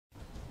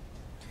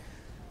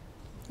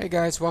Hey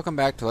guys, welcome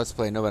back to Let's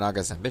Play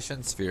Nobunaga's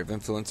Ambition, Sphere of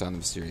Influence on the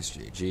Mysterious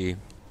JG.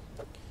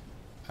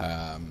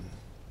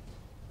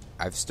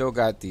 I've still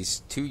got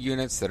these two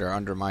units that are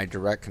under my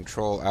direct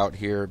control out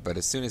here, but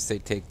as soon as they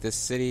take this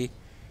city,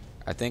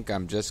 I think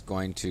I'm just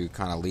going to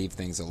kind of leave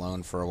things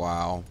alone for a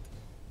while.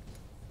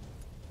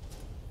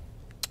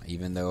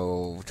 Even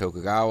though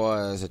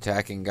Tokugawa is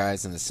attacking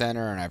guys in the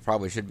center, and I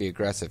probably should be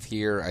aggressive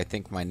here, I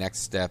think my next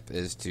step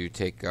is to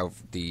take out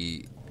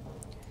the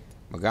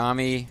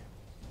Mogami,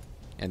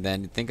 and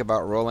then think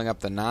about rolling up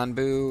the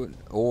Nanbu,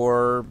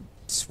 or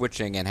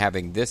switching and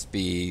having this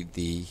be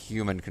the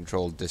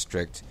human-controlled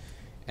district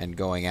and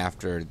going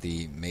after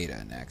the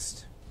Maida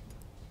next.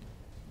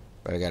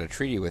 But I got a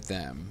treaty with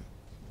them,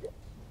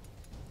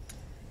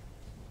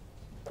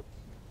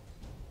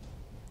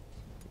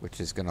 which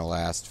is going to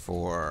last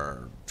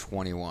for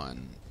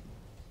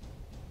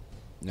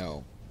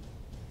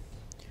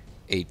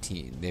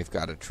 18. They've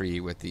got a treaty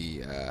with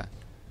the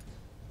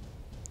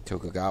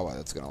Tokugawa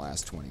that's going to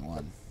last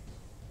 21.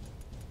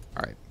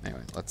 Alright,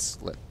 anyway,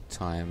 let's let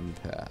time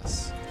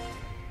pass.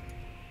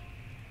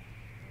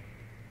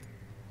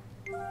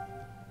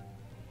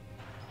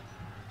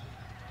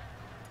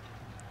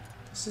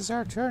 This is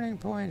our turning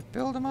point.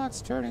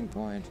 Build-A-Mot's turning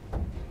point.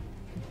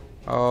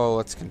 Oh,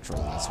 let's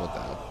control this with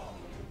that.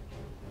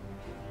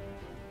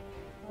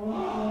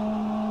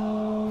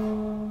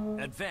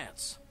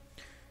 Advance.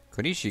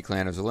 Konishi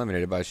clan was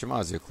eliminated by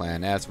Shimazu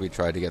clan as we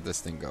tried to get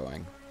this thing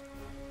going.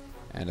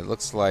 And it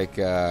looks like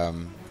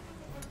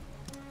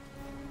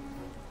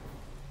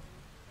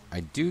I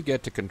do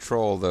get to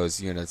control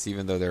those units,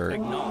 even though they're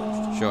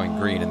showing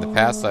green. In the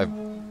past, I've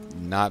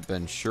not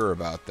been sure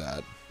about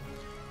that.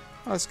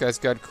 Oh, this guy's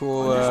got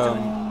cool,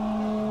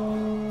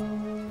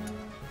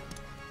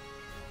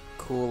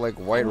 cool, like,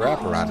 white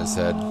wrap around his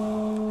head.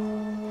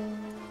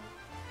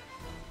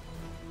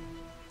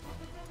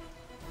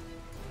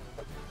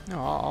 No,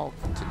 I'll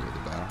continue the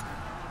battle.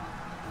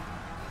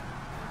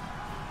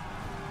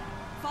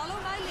 Follow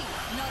my lead.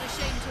 Not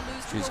ashamed to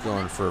lose. She's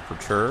going for a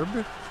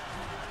perturb.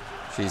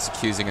 She's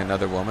accusing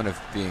another woman of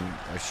being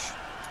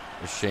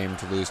ashamed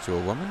to lose to a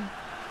woman.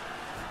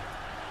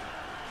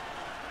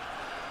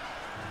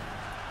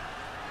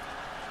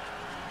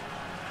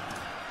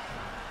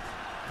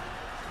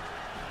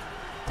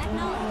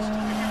 Acknowledged.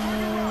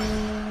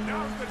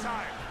 Now's the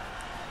time.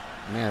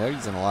 Man, they're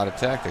using a lot of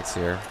tactics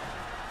here.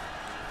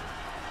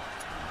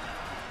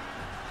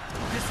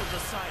 This will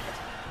decide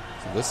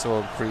it. So this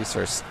will increase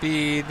our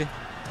speed. Please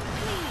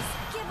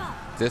give up.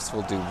 This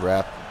will do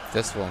wrap.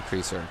 This will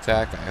increase our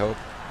attack, I hope.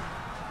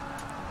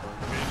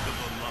 End of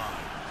the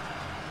line.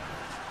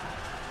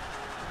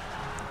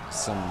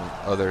 Some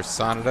other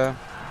Sonata.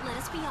 Let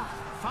us be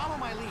off. Follow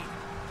my lead.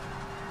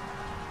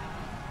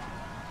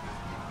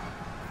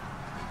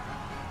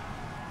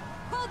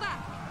 Pull back.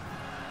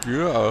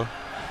 Yeah.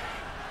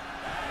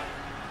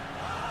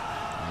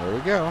 There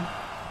we go.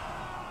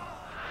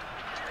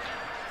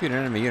 Defeat an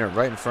enemy unit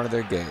right in front of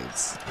their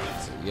gates.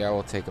 So yeah,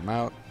 we'll take them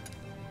out.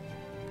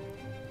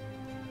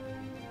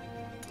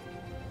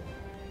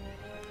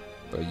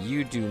 But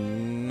you do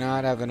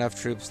not have enough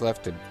troops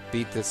left to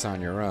beat this on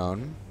your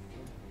own.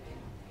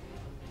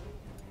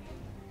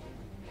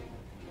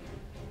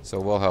 So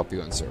we'll help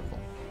you encircle.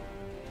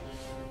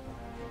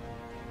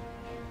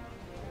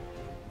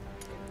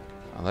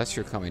 Unless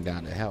you're coming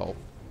down to help.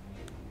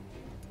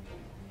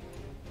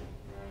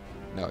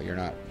 No, you're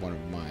not one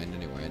of mine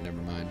anyway,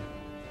 never mind.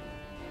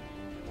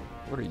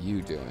 What are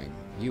you doing?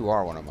 You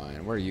are one of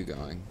mine. Where are you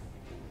going?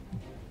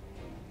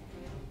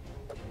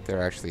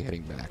 They're actually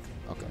heading back.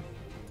 Okay.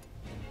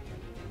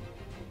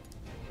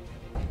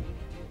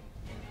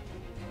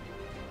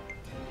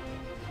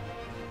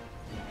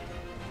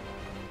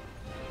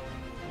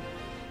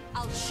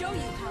 I'll show you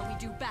how we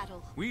do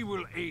battle. We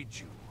will aid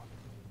you.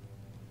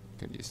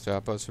 Can you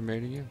stop us from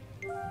aiding you?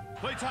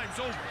 Playtime's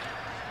over.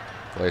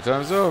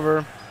 Playtime's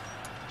over.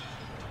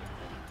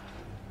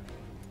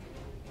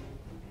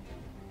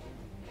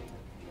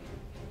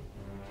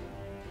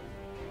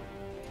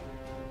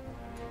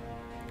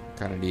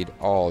 Kind of need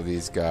all of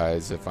these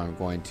guys if I'm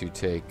going to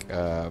take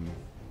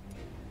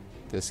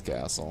this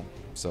castle,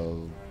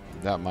 so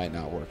that might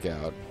not work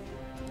out.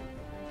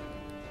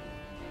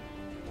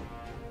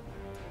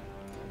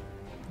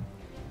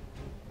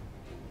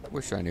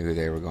 Wish I knew who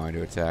they were going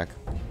to attack.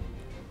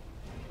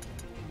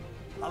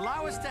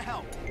 Allow us to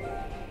help.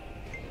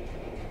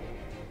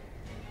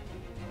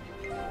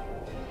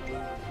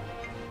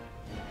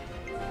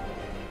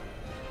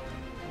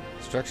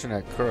 Construction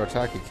at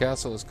Kurotaki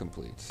Castle is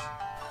complete.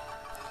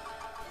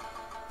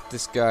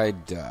 This guy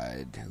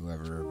died,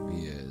 whoever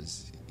he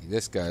is.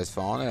 This guy's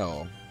fallen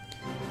ill.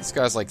 This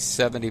guy's like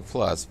 70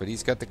 plus, but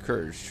he's got the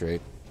courage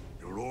trait.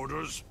 Your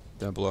orders?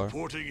 Templar.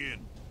 Reporting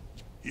in.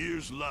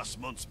 Here's last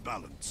month's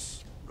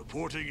balance.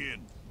 Reporting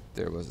in.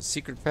 There was a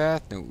secret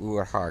path, New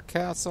Urahar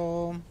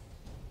Castle.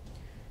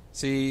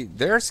 See,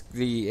 there's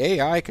the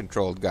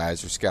AI-controlled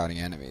guys are scouting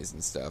enemies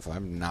and stuff.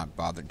 I'm not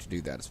bothered to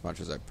do that as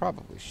much as I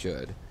probably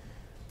should.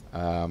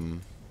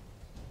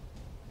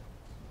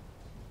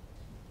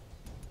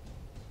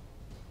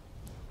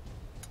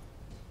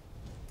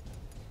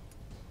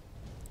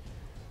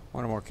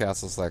 One or more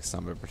castles lack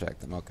someone to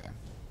protect them. Okay.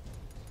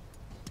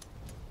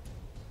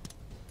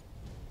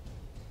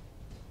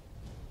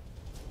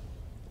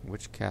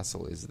 Which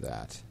castle is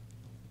that?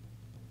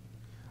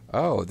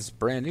 Oh, this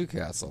brand new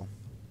castle.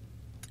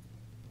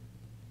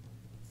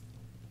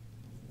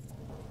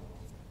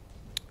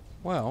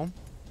 Well,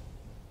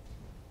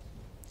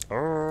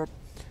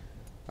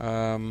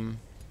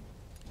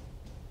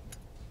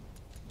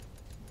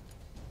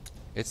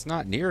 it's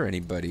not near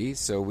anybody,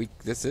 so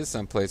this is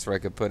some place where I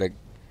could put a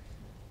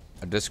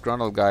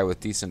disgruntled guy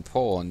with decent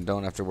pull and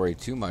don't have to worry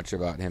too much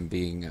about him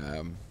being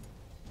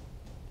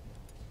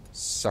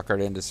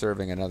suckered into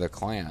serving another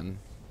clan.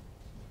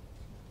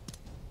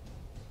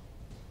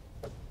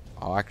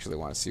 I'll actually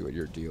want to see what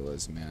your deal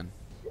is, man.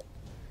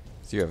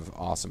 So you have an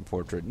awesome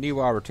portrait.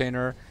 Niwa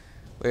retainer,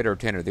 later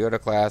retainer of the Oda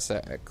class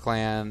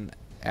clan.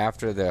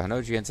 After the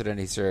Hanoji incident,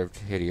 he served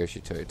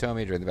Hideyoshi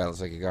Toyotomi during the Battle of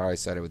Sekigahara. He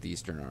sided with the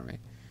Eastern Army.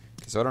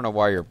 So I don't know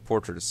why your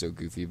portrait is so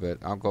goofy, but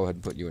I'll go ahead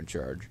and put you in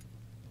charge.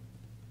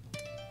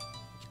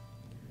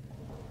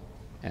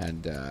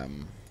 And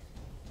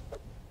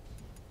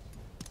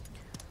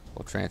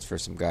we'll transfer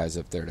some guys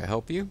up there to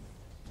help you.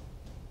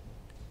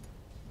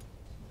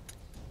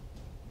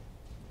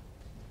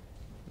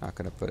 Not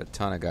going to put a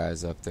ton of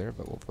guys up there,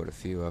 but we'll put a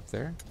few up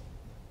there.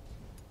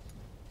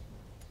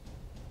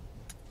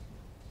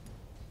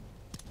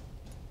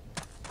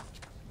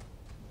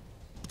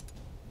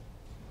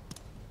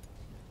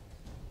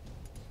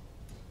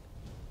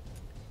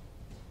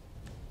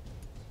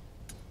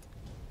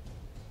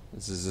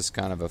 This is just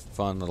kind of a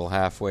fun little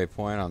halfway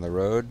point on the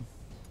road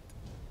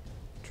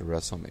to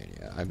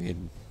WrestleMania. I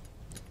mean,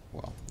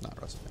 well, not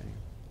WrestleMania.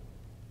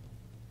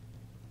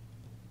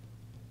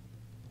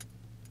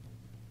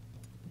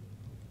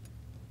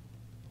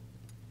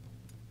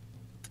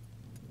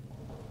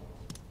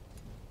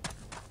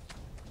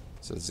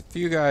 So there's a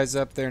few guys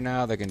up there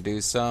now that can do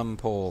some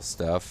pole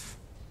stuff.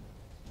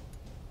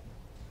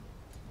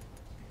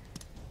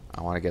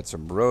 I want to get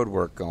some road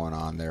work going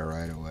on there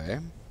right away.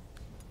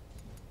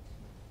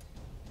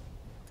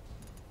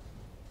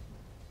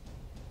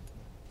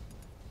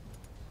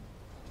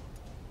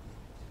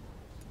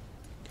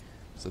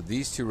 So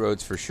these two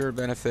roads for sure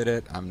benefit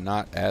it. I'm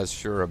not as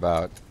sure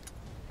about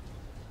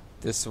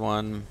this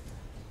one.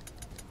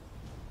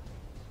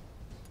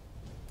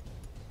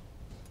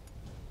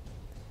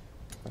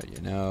 But you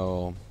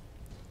know,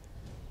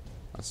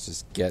 let's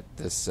just get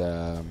this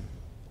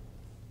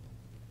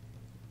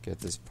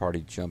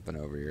party jumping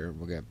over here.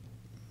 We'll get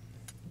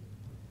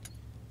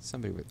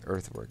somebody with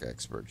earthwork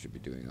expert should be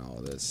doing all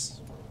of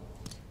this.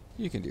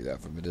 You can do that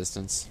from a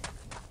distance.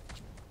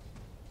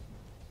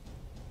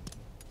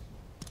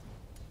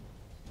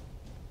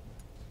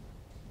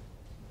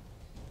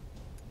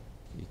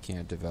 You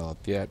can't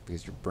develop yet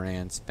because you're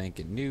brand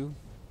spanking new.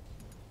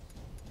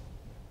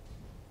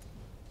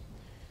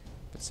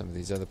 But some of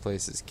these other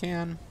places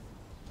can.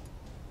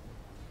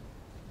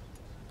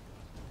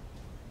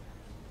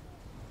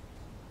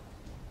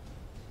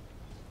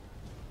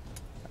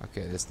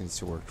 Okay, this needs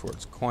to work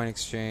towards coin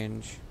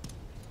exchange.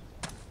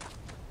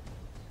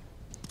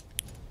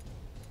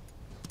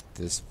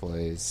 This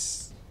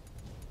place.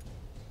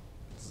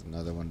 There's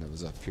another one that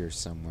was up here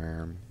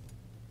somewhere.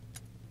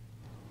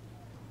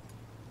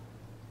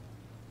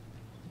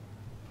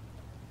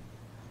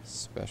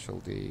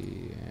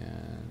 Specialty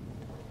and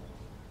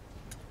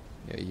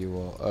yeah, you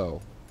will.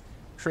 Oh,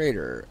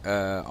 trader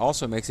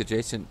also makes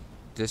adjacent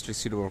district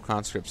suitable for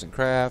conscripts and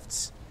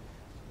crafts.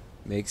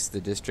 Makes the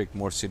district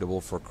more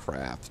suitable for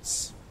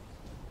crafts.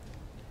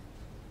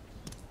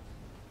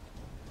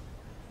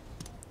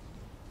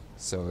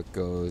 So it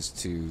goes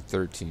to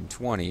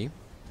 1320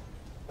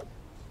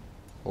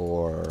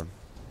 or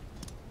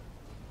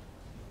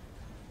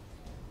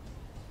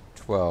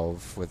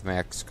 12 with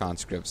max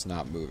conscripts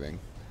not moving.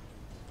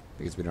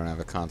 Because we don't have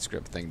a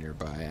conscript thing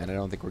nearby, and I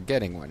don't think we're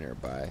getting one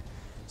nearby.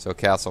 So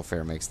Castle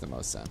Fair makes the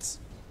most sense.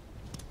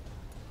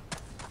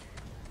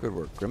 Good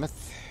work,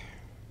 Grimmeth.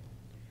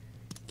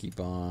 Keep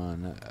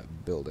on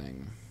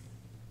building.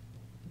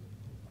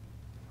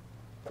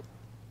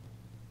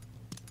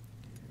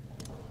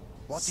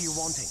 What are you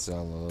wanting?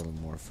 Sell a little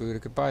more food. I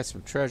could buy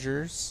some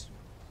treasures.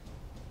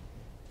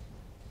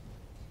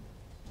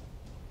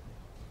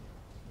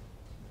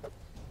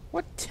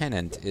 What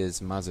tenant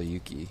is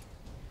Mazayuki?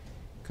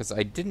 Because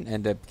I didn't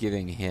end up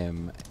giving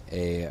him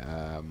a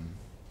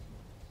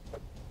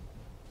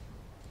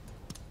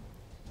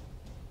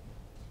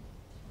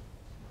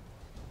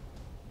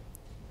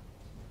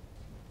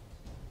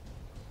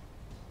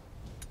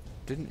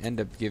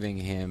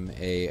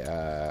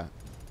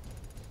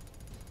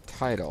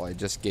title. I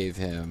just gave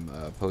him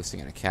posting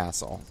in a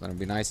castle. So it'd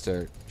be nice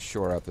to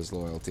shore up his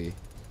loyalty.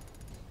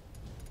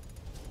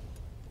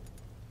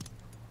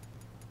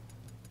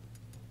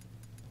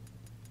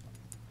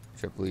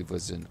 Which I believe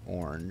was in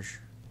orange.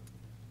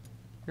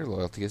 Your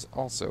loyalty is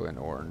also in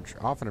orange.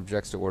 Often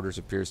objects to orders,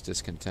 appears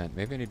discontent.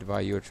 Maybe I need to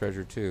buy you a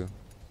treasure too.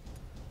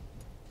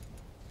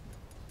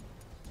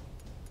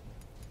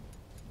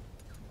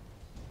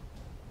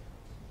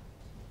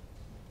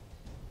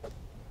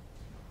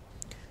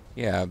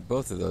 Yeah,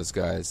 both of those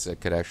guys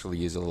could actually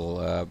use a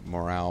little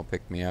morale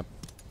pick-me-up.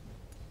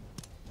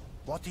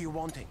 What are you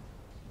wanting?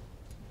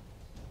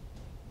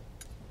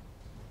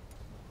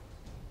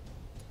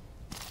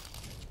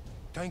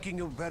 Thanking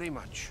you very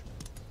much.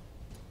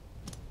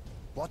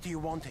 What are you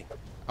wanting?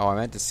 Oh, I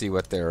meant to see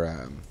what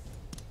their...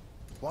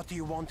 What are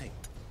you wanting?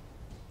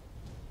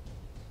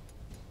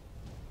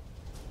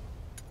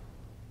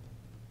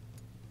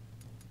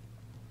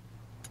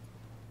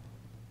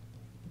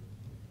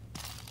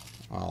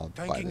 I'll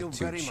buy Thanking the you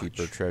two very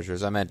cheaper much.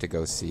 treasures. I meant to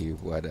go see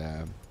what...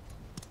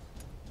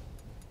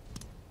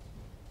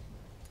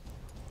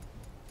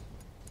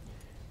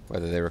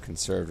 whether they were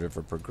conservative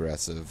or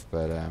progressive,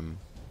 but...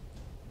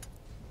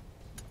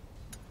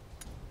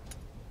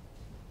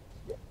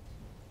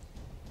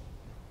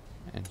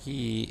 And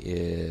he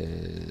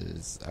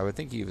is... I would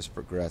think he was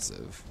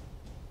progressive.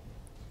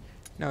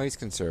 No, he's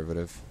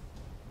conservative.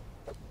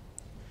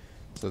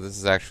 So this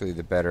is actually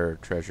the better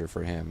treasure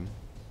for him.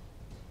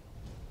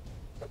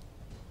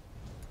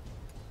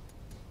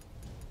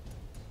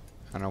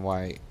 I don't know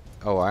why...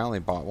 Oh, I only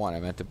bought one. I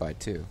meant to buy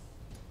two.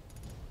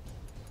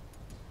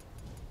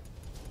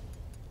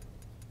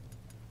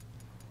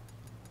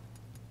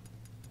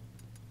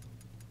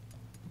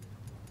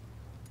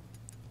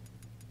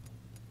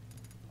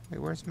 Wait,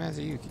 where's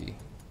Mazuyuki?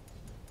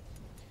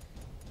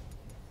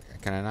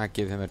 Can I not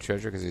give him a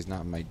treasure because he's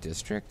not in my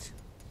district?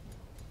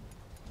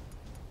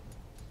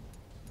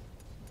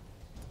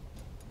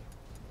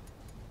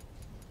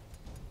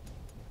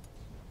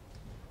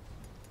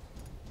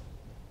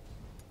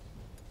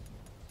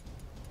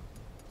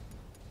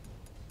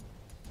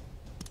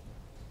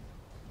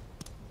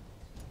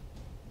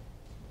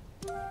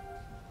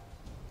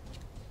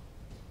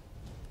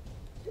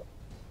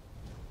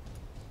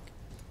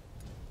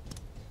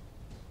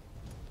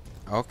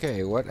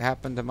 Okay, what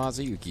happened to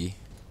Mazuyuki?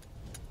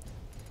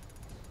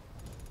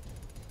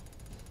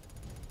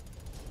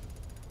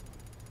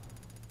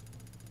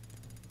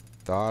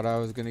 Thought I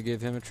was gonna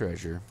give him a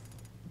treasure.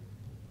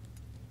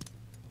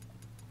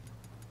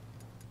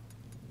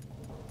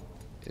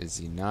 Is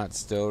he not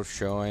still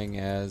showing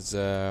as,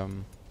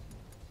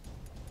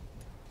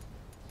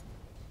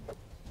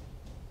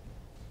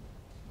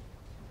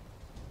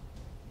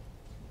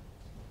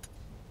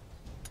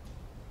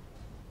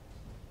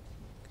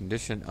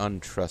 condition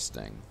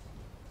untrusting?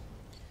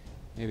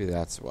 Maybe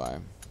that's why.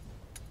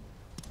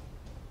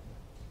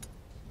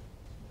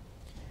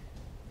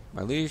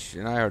 My liege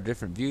and I are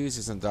different views,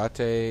 isn't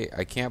Date?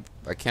 I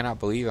cannot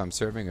believe I'm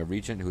serving a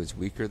regent who is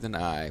weaker than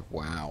I.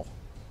 Wow.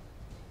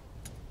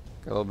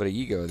 Got a little bit of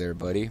ego there,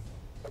 buddy.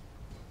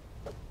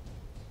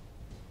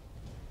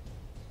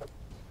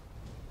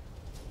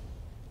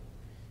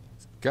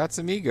 Got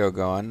some ego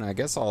going. I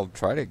guess I'll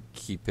try to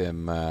keep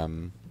him,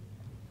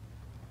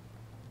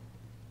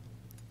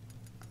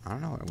 I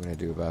don't know what I'm going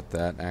to do about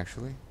that,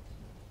 actually.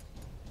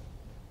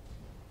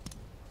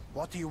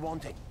 What are you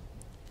wanting?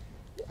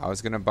 I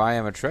was going to buy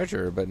him a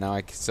treasure, but now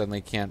I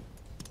suddenly can't.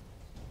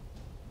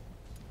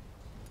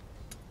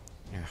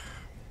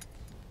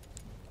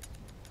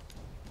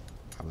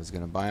 I was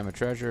going to buy him a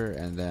treasure,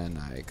 and then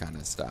I kind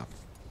of stopped.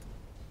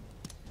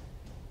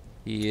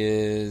 He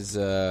is,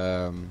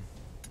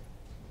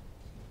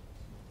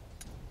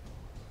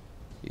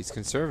 he's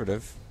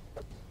conservative.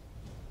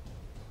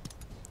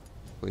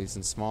 Believes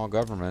in small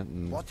government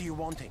and What are you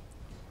wanting?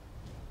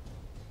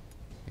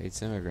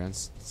 hates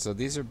immigrants. So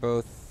these are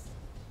both...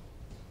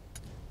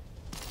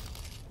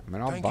 I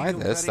mean, I'll Thank buy you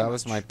this. very That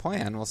was my much.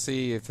 plan. We'll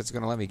see if it's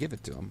going to let me give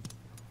it to him.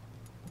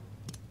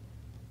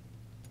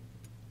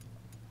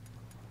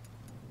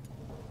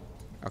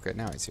 Okay,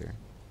 now he's here.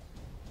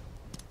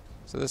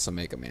 So this will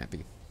make him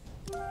happy.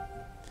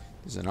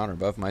 There's an honor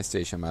above my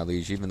station, my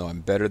liege. Even though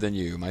I'm better than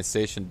you, my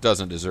station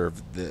doesn't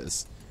deserve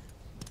this.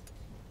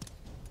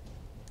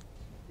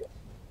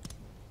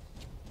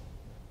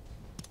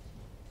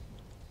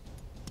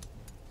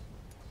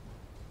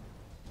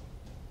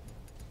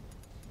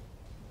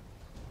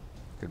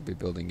 Could be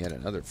building yet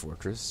another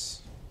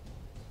fortress.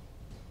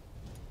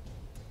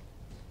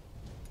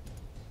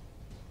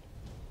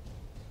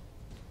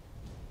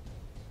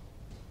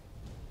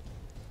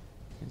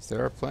 Yes,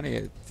 there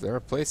are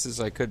places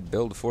I could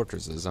build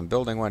fortresses. I'm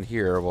building one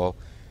here. We'll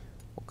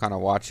kind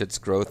of watch its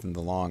growth in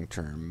the long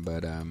term,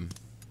 but I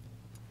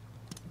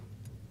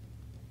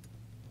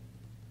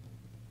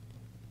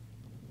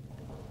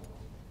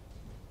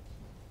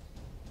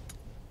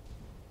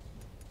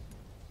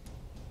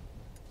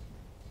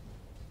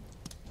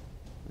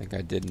think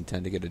I did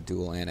intend to get a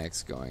dual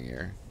annex going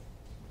here.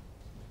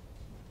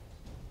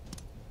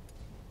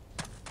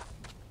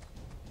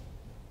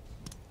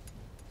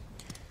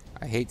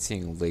 I hate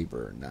seeing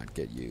labor not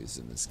get used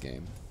in this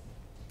game.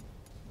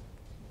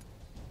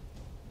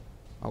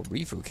 Oh,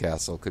 Rifu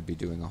Castle could be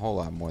doing a whole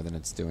lot more than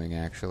it's doing,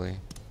 actually.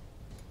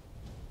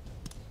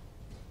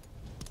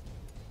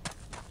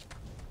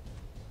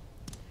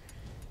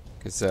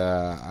 Because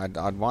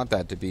I'd want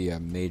that to be a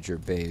major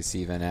base,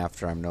 even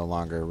after I'm no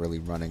longer really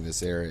running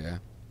this area.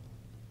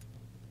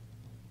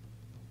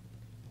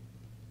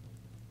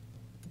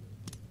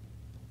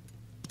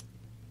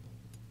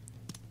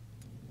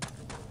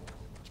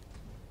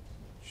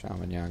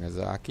 Shaman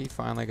Yangazaki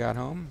finally got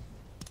home.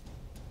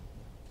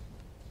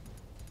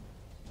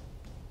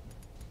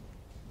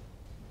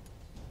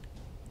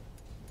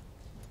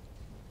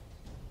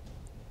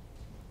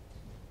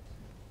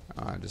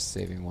 Just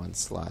saving one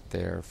slot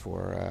there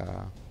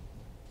for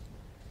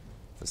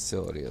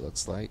facility, it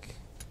looks like.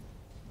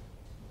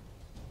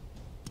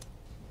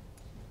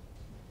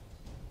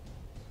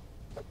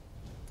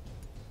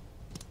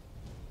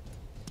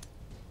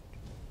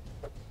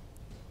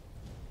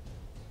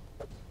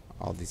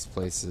 All these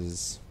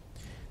places.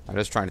 I'm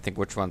just trying to think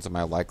which ones am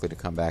I likely to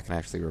come back and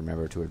actually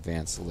remember to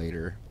advance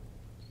later.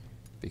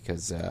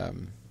 Because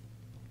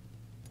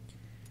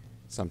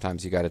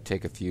sometimes you got to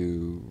take a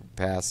few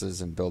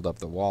passes and build up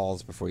the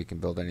walls before you can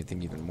build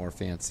anything even more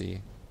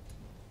fancy.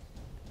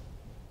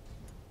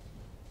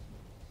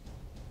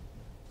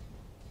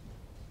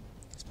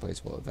 This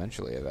place will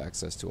eventually have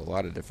access to a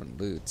lot of different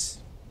loots.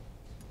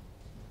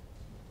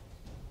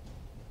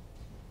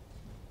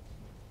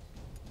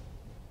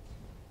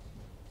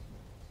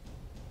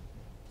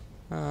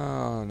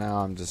 Oh, now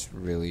I'm just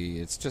really...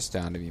 It's just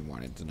down to me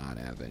wanting to not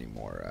have any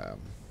more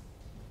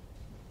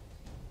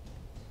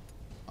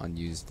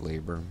unused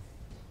labor.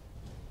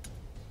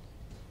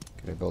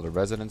 Can I build a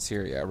residence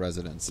here? Yeah,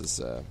 residence is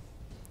a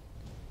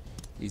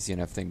easy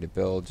enough thing to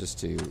build just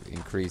to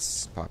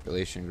increase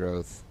population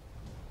growth.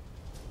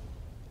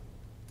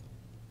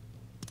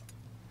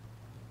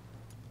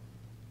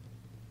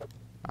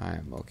 I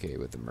am okay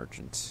with the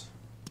merchant.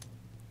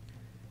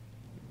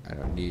 I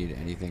don't need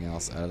anything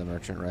else out of the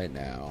merchant right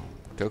now.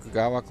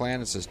 Tokugawa clan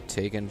is just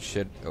taking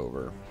shit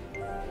over.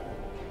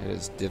 It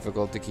is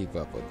difficult to keep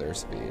up with their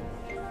speed.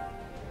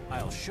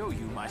 I'll show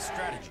you my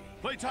strategy.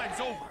 Playtime's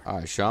over.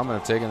 Alright, Shaman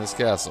have taken this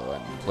castle,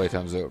 and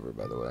playtime's over,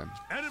 by the way.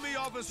 Enemy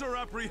officer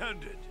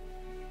apprehended.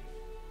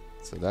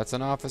 So that's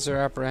an officer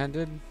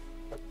apprehended.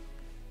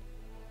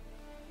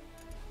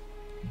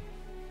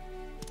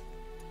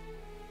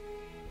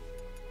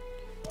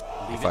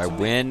 If I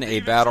win a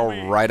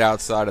battle right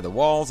outside of the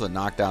walls and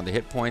knock down the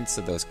hit points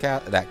of those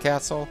that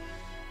castle,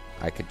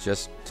 I could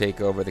just take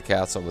over the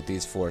castle with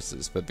these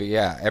forces. But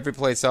yeah, every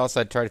place else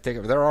I'd try to take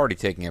over, they're already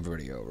taking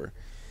everybody over.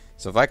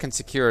 So if I can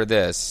secure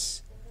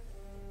this,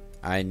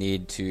 I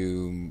need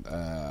to...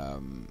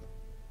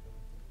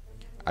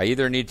 I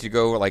either need to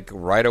go like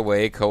right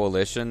away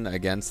coalition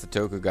against the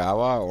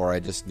Tokugawa, or I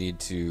just need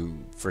to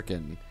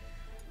frickin'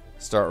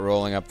 start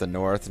rolling up the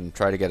north and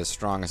try to get as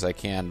strong as I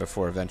can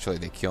before eventually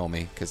they kill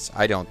me, because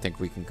I don't think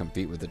we can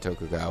compete with the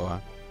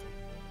Tokugawa.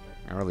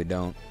 I really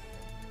don't.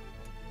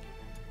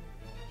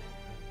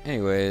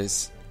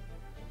 Anyways.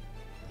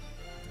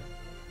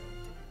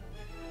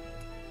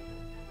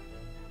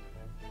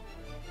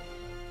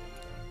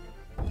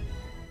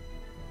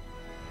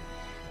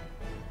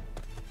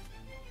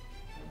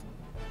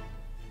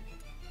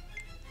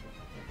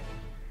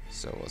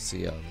 So we'll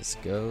see how this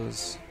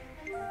goes.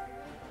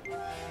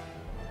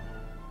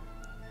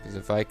 Because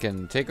if I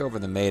can take over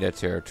the Maeda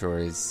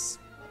territories...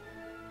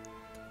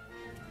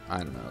 I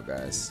don't know,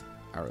 guys.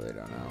 I really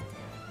don't know.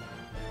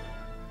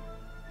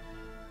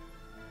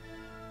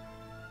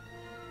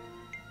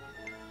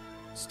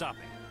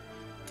 Stopping.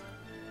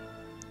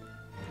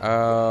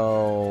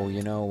 Oh,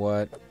 you know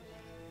what?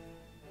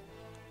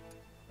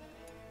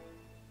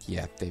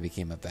 Yeah, they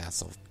became a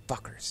vassal.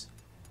 Fuckers.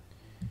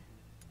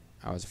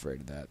 I was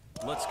afraid of that.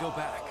 Let's go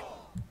back.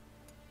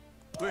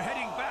 We're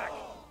heading back.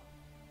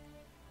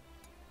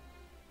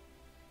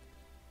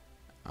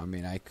 I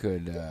mean, I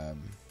could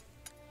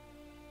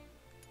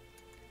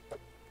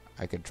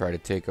try to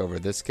take over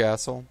this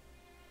castle.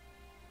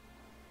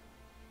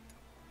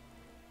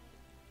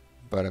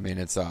 But I mean,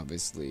 it's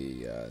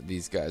obviously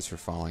these guys are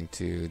falling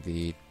to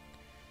the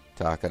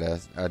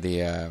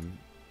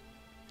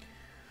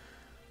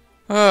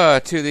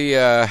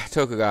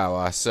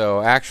Tokugawa.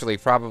 So actually,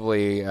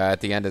 probably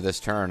at the end of this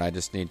turn, I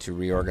just need to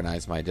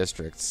reorganize my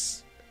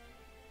districts,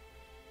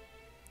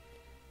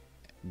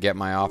 get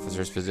my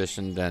officers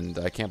positioned, and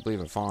I can't believe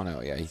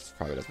Afano. Yeah, he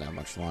probably doesn't have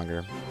much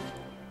longer.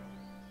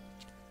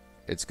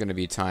 It's going to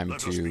be time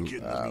to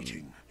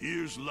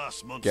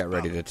get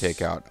ready to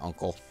take out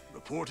Uncle.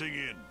 Reporting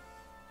in.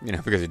 You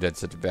know, because he did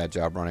such a bad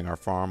job running our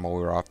farm while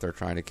we were off there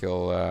trying to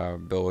kill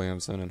Bill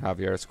Williamson and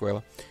Javier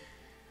Escuela.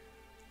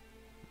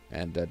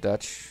 And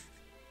Dutch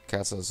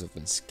castles have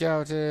been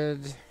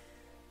scouted.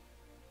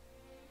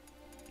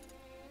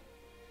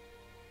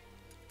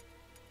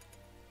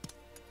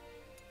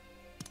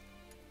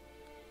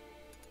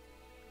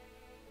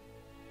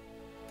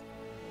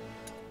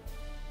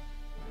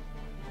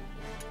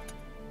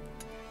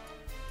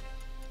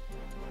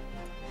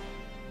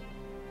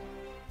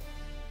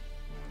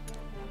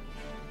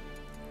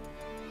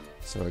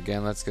 So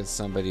again, let's get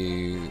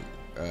somebody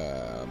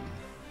whose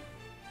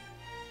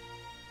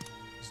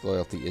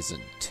loyalty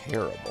isn't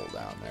terrible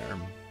down there.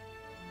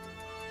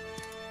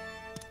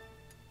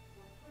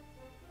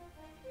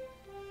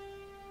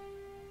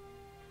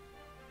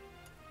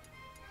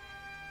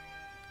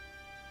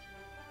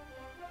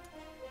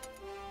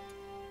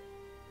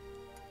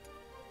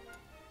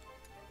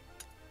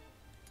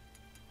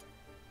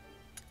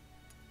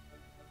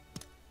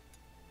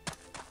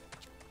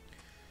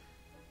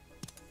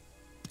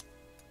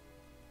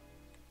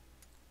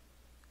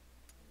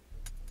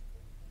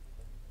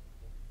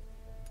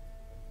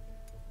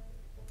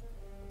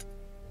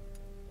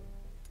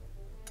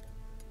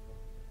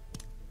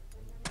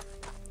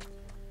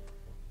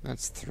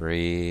 That's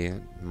 3.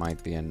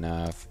 Might be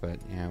enough, but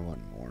yeah,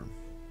 one more.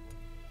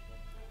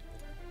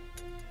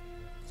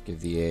 Let's give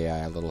the AI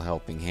a little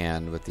helping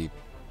hand with the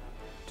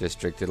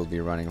district it'll be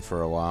running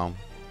for a while.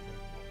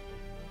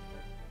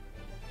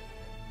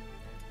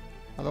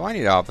 Although I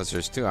need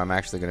officers too, I'm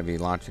actually going to be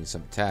launching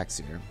some attacks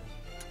here.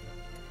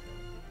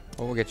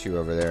 Well, we'll get you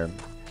over there.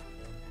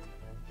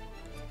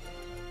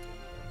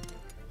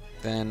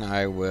 Then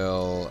I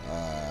will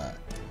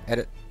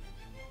edit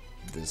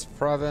this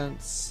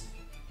province.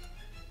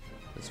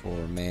 This will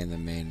remain the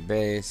main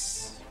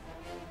base.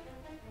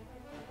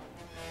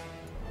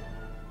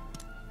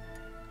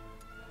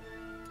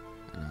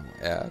 And I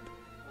will add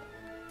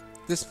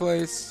this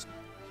place.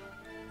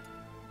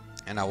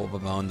 And I will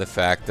bemoan the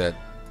fact that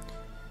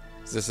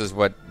this is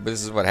what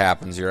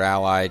happens. Your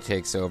ally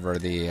takes over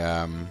the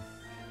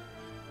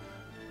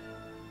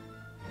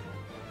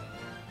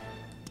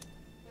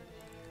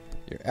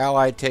your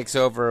ally takes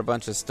over a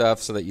bunch of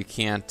stuff so that you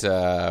can't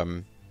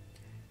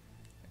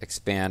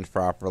expand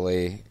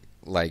properly.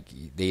 Like,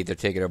 they either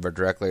take it over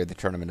directly or they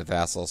turn them into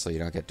vassals so you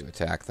don't get to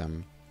attack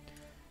them.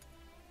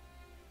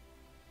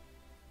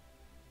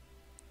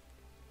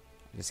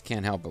 I just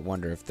can't help but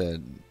wonder if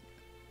the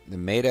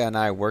Maeda and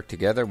I work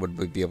together, would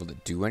we be able to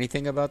do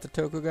anything about the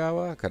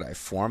Tokugawa? Could I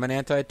form an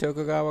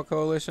anti-Tokugawa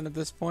coalition at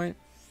this point?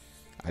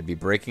 I'd be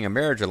breaking a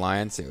marriage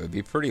alliance. It would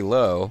be pretty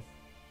low.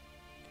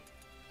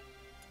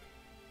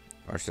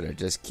 Or should I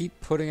just keep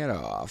putting it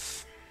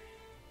off?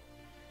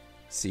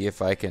 See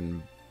if I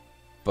can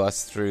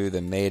bust through the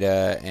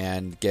Maeda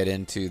and get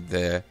into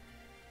the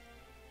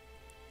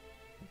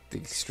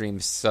extreme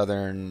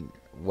southern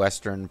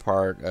western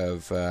part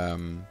of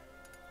the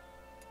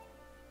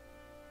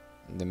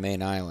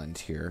main island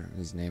here,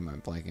 whose name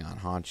I'm blanking on,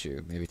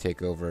 Honshu. Maybe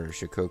take over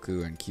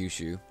Shikoku and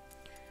Kyushu.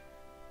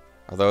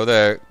 Although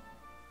the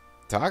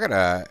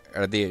Tokugawa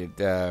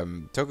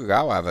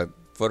have a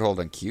foothold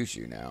in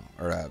Kyushu now,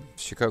 or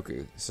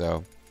Shikoku.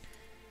 So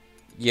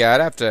yeah,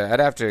 I'd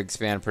have to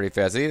expand pretty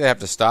fast. I'd either have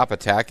to stop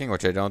attacking,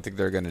 which I don't think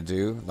they're going to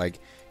do, like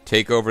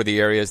take over the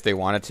areas they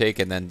want to take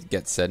and then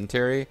get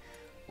sedentary,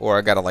 or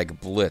I got to like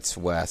blitz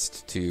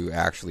west to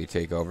actually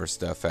take over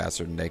stuff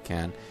faster than they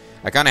can.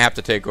 I kind of have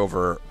to take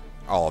over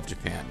all of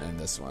Japan in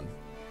this one.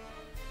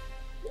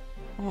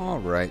 All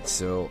right,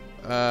 so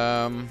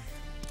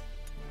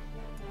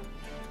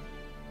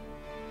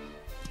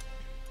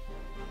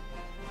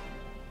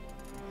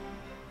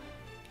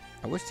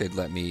I wish they'd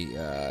let me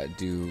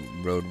do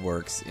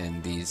roadworks in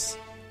these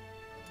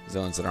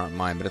zones that aren't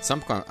mine, but at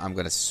some point I'm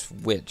going to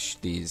switch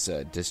these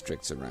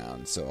districts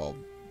around, so I'll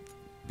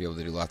be able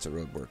to do lots of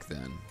roadwork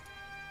then.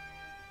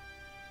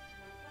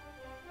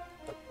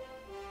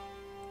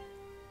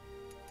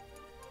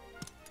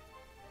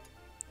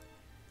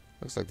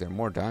 Looks like there are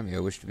more daimyo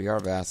who wish to be our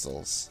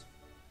vassals.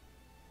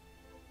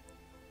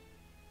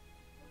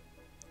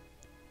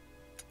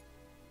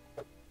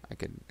 I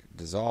could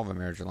dissolve a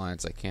marriage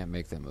alliance. I can't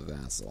make them a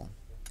vassal.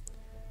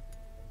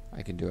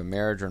 I can do a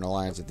marriage or an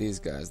alliance with these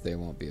guys. They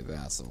won't be a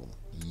vassal.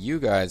 You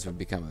guys would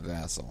become a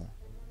vassal.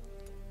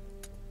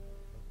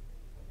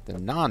 The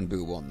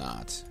Nanbu will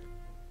not.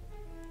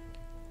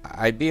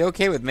 I'd be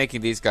okay with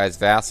making these guys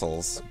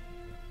vassals,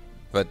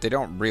 but they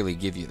don't really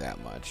give you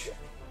that much.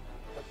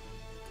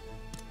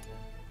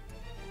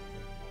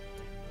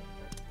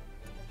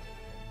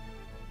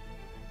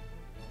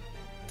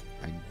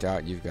 I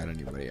doubt you've got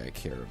anybody I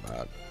care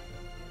about.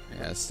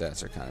 Yeah,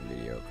 stats are kind of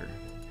mediocre.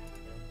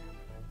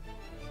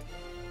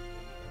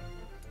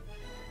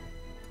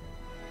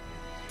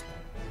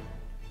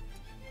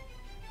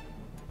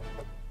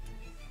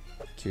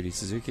 Cutie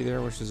Suzuki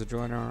there wishes to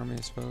join our army,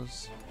 I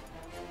suppose.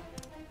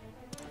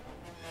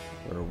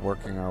 We're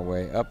working our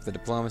way up the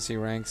diplomacy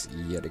ranks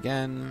yet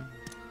again.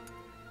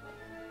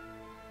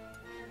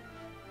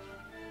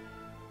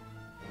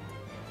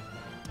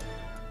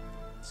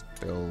 Let's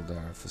build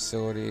our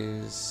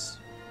facilities.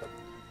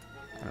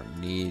 I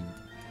don't need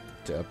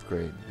to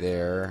upgrade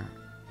there.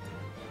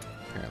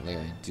 Apparently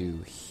I do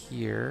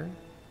here.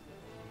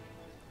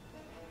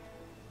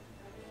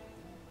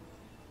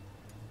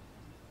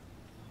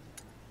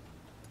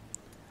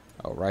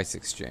 Oh, rice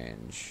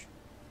exchange.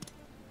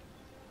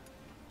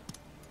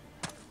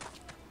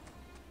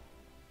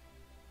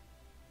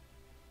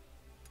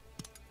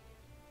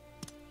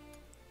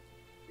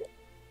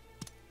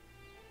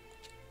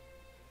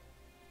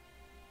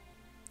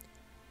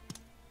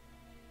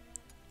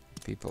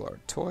 People are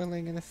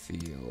toiling in the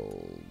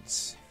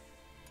fields.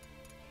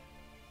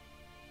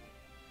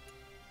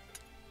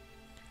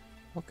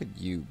 What could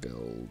you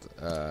build?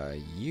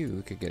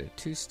 You could get a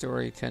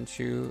 2-story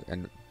Tenchu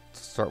and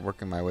start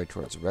working my way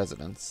towards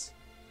residence.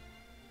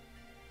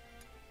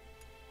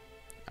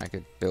 I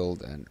could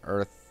build an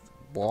earth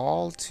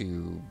wall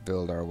to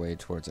build our way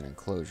towards an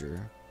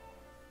enclosure.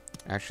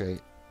 Actually,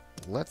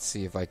 let's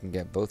see if I can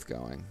get both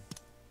going.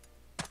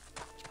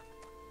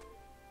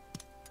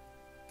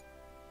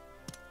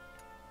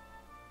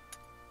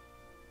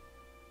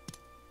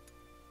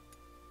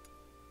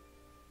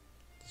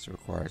 This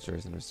requires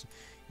residence.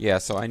 Yeah,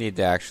 so I need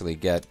to actually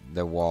get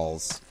the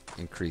walls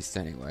increased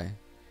anyway.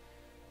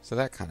 So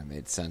that kind of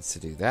made sense to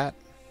do that.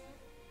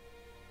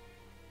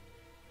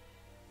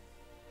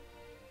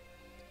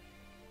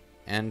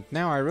 And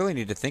now I really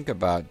need to think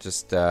about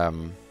just...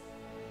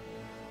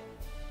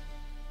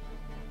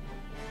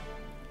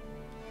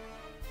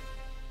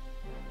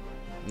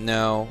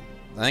 No,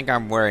 I think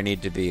I'm where I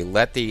need to be.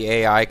 Let the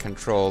AI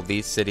control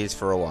these cities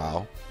for a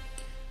while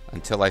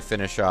until I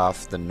finish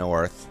off the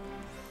north,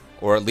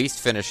 or at least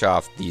finish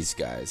off these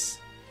guys.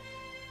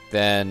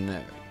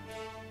 Then,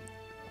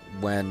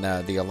 when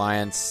the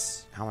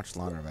alliance... How much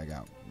longer have I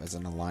got as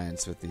an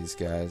alliance with these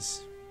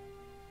guys?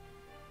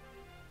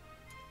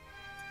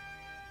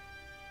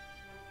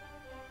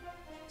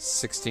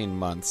 $16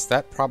 months.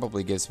 That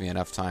probably gives me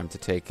enough time to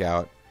take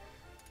out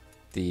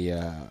the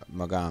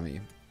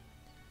Mogami.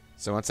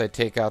 So once I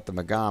take out the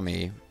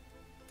Mogami,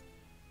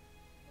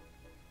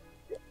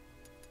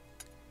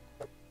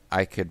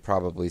 I could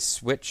probably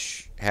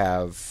switch,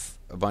 have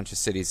a bunch of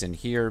cities in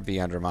here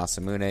be under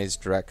Masamune's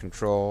direct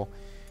control,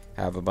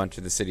 have a bunch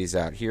of the cities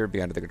out here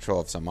be under the control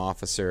of some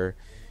officer,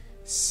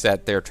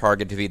 set their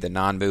target to be the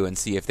Nanbu, and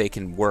see if they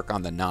can work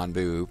on the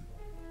Nanbu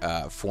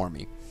for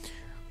me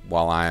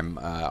while I'm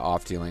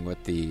off dealing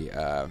with the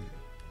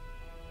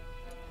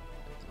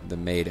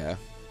Maeda.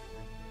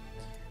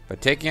 But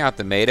taking out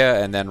the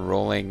Maeda and then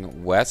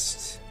rolling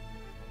west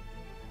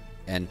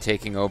and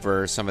taking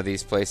over some of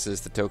these places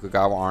the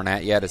Tokugawa aren't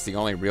at yet is the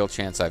only real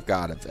chance I've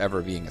got of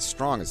ever being as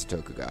strong as the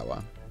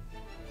Tokugawa.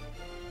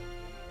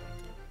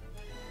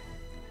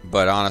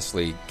 But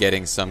honestly,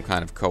 getting some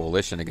kind of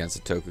coalition against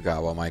the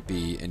Tokugawa might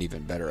be an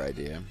even better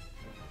idea.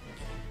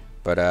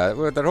 But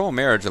with that whole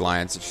marriage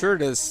alliance, it sure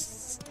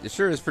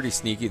is pretty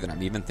sneaky that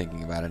I'm even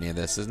thinking about any of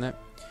this, isn't it?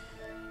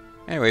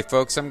 Anyway,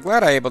 folks, I'm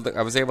glad I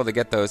was able to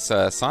get those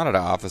Sanada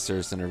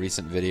officers in a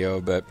recent video,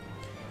 but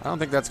I don't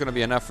think that's going to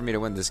be enough for me to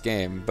win this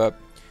game. But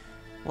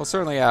we'll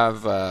certainly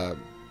have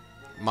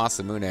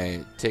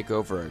Masamune take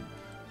over a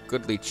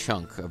goodly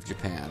chunk of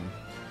Japan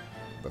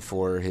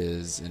before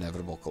his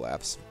inevitable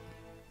collapse,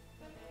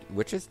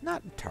 which is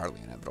not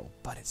entirely inevitable,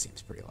 but it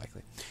seems pretty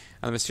likely.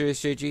 I'm the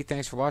Mysterious JG.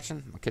 Thanks for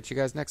watching. I'll catch you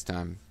guys next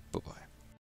time. Bye-bye.